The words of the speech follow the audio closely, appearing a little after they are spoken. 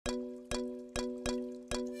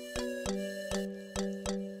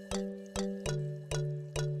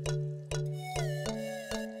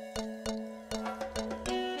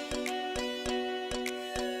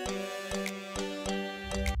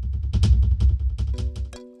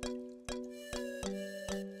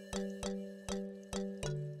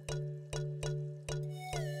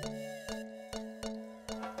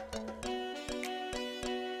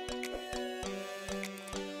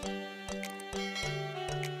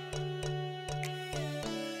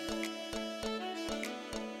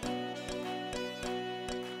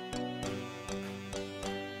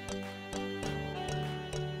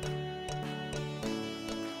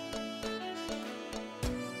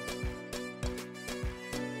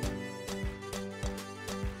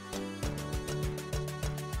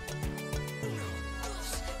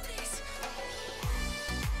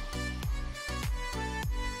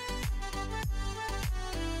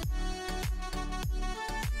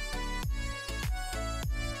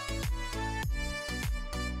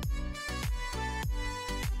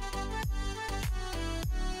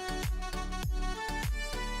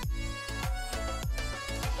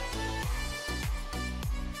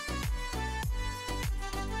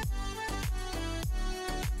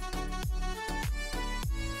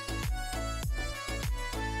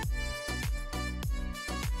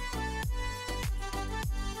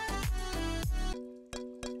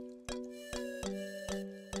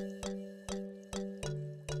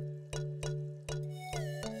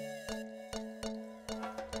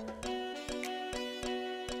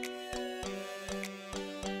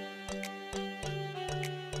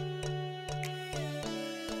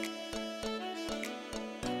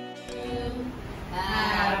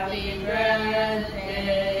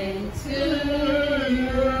birthday to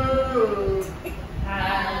you.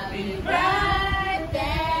 Happy birthday,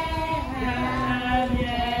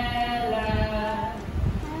 Daniela.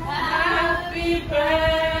 Happy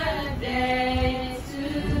birthday to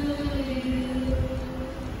you.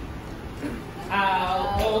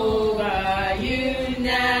 How old are you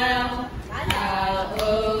now? How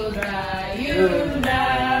old are you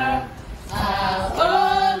now? How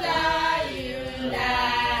old are you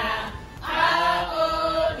now? How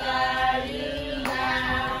old are you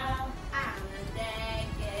now? I'm a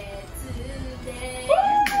decade today.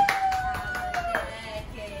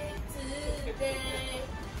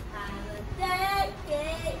 I'm a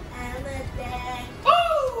decade. I'm a decade.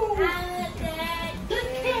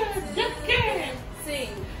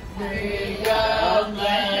 Sing. May God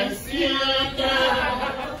bless you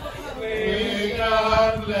now. May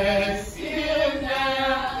God bless you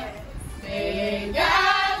now. May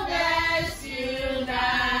God bless you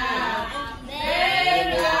now.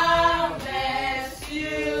 May God bless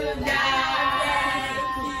you now.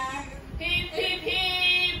 Hip, hip,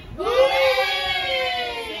 hip. Hooray!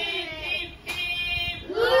 Hip, hip, hip.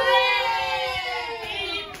 Hooray!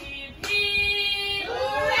 Hip, hip, hip.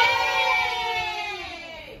 Hooray!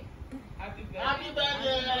 Happy birthday. Happy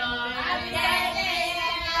birthday. Happy birthday.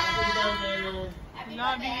 Happy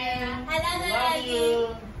birthday. I love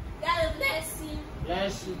you. God bless you.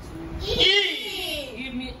 Bless you too.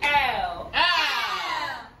 Give me L. L.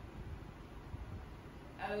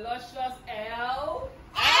 A luscious L.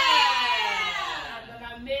 L. And an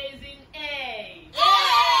amazing A.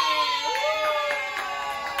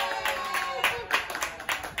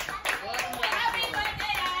 Happy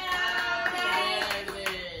birthday,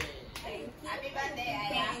 Happy birthday,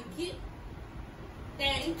 Thank you.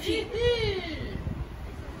 Thank you.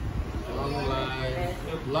 Long life,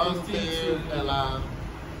 long live, Ella.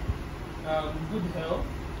 Good health.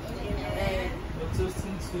 Amen. We're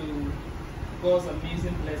toasting to God's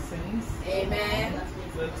amazing blessings. Amen.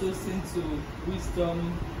 We're toasting to wisdom,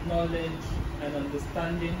 knowledge, and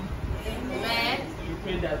understanding. Amen. We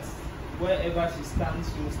pray that wherever she stands,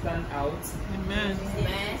 she will stand out. Amen.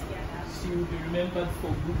 Amen. She will be remembered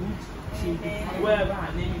for good. She will be, wherever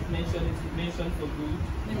her name is mentioned, it will be mentioned for good.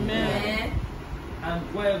 Amen. And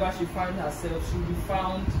wherever she finds herself, she will be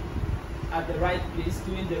found at the right place,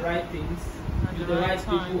 doing the right things, with the right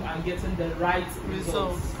people, and getting the right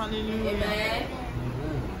results. Hallelujah. Amen.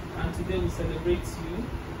 And today we celebrate you.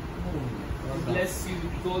 We bless you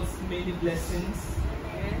with God's many blessings.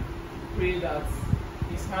 Pray that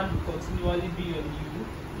His hand will continually be on you.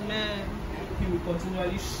 Amen. He will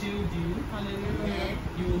continually shield you. Hallelujah.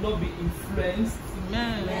 You will not be influenced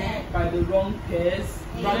Amen. by the wrong pairs.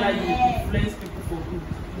 Rather, you will influence people for good.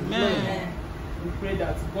 Amen. We pray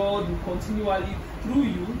that God will continually, through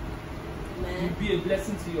you, will be a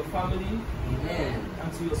blessing to your family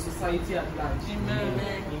and to your society at large.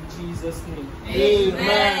 Amen. In Jesus' name.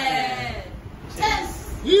 Amen. Cheers.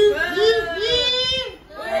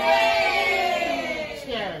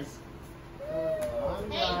 Cheers.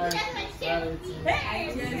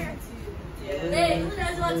 Hey, who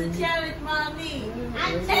doesn't want to cheer with mommy?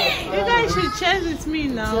 You guys should cheers with me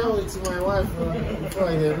Share now. with my wife before I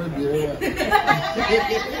hear maybe.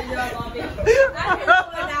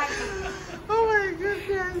 Oh my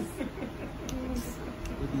goodness.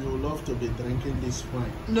 Would you love to be drinking this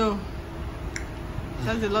wine? No.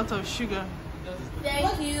 That's a lot of sugar.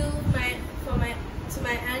 Thank you to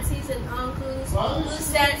my aunties and uncles who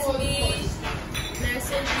sent me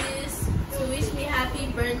messages to wish me happy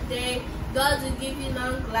birthday. God will give you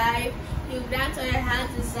long life. He will grant all your heart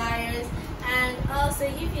desires. And also,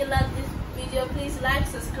 if you love this video, please like,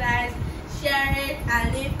 subscribe, share it,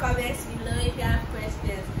 and leave comments below if you have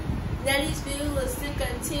questions. nelly'sville will still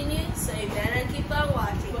continue, so you better keep on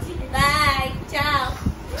watching. Bye. Ciao.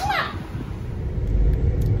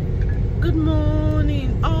 Good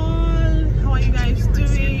morning all. How are you guys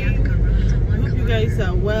doing? I hope you guys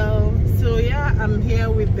are well. So yeah, I'm here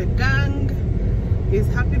with the gang. It's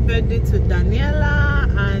happy birthday to Daniela,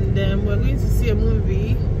 and we're going to see a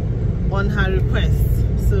movie on her request.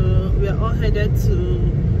 So we are all headed to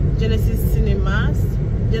Genesis Cinemas,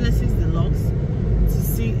 Genesis Deluxe, to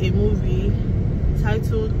see a movie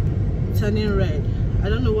titled Turning Red. I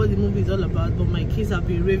don't know what the movie is all about, but my kids have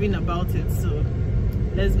been raving about it, so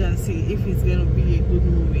let's go and see if it's going to be a good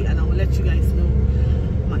movie, and I will let you guys know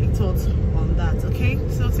my thoughts on that. Okay,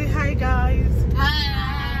 so say hi guys. Hi.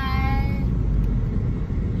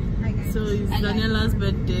 So it's Daniela's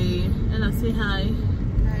birthday. Ella, say hi.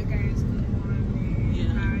 Hi guys, good morning.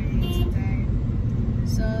 Yeah. How are you today?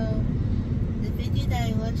 So the video that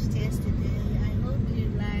I watched yesterday, I hope you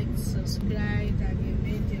liked subscribed and you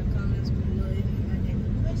made your comments below if you had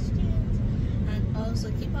any questions. And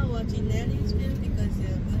also keep on watching Nelly'sville because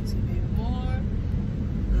there are going to be more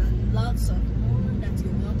and lots of more that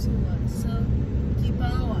you want to watch. So keep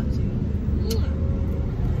on watching.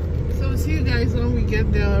 So see you guys when we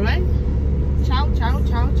get there, alright? Ciao, ciao,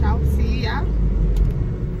 ciao, ciao. See ya.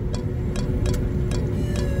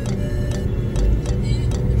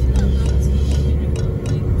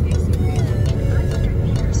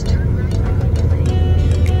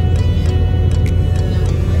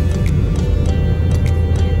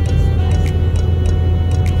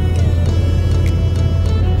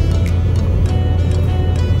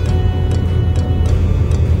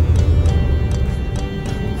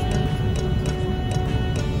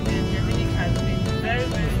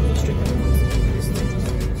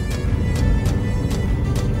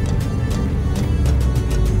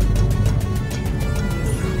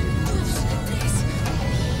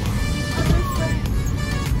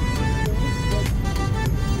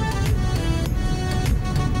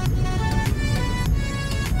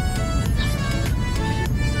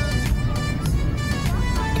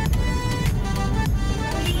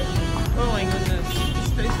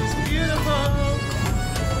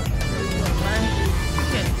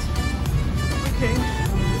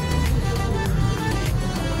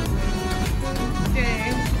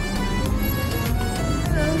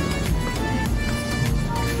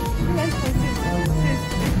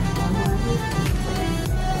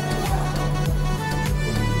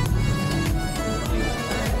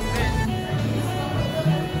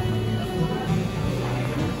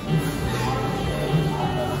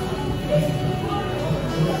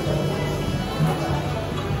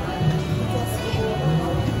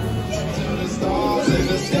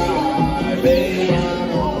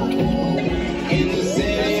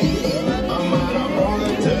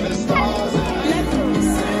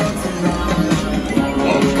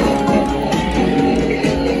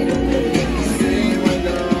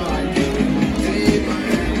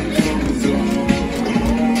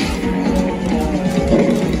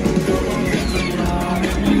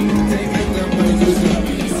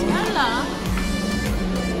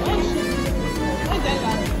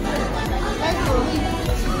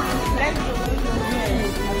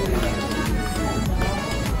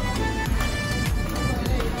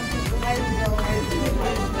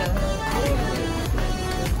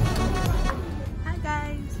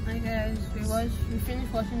 We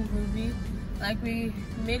finished watching the movie. Like, we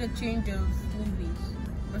made a change of movies.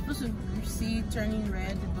 We're supposed to see Turning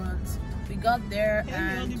Red, but we got there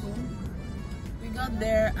and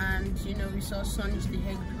you know, we saw Sonic the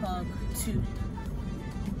Hedgehog 2.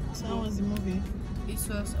 So how was the movie? It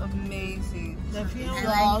was amazing. The film And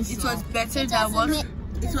was it was better than what? It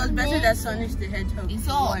was better than Sonic the Hedgehog. It's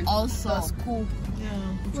all 1. awesome. It was cool.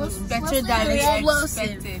 yeah. It was better than we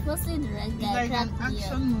expected. Mostly the red It's guy. like an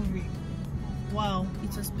action movie. Wow.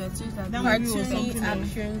 It was better than That movie was cartoony something else.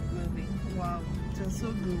 action movie. Wow. It was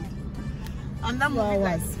so good. And that movie, Wow.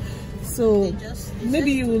 like, So They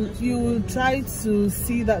maybe just you will try to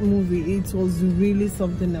see that movie. It was really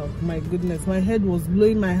something else. My goodness, my head was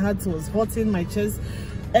blowing, my heart was hurting, my chest,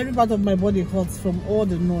 every part of my body hurts from all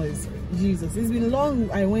the noise. Jesus, it's been long.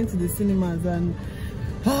 I went to the cinemas and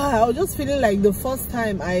I was just feeling like the first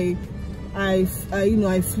time I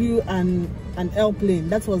flew an airplane.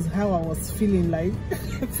 That was how I was feeling. Like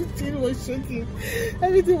everything was shaking,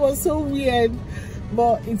 everything was so weird.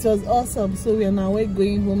 But it was awesome. So we are now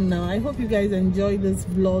going home now. I hope you guys enjoy this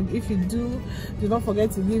vlog. If you do not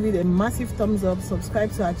forget to give it a massive thumbs up, subscribe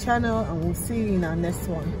to our channel, and we'll see you in our next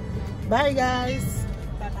one. Bye guys.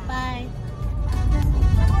 Bye.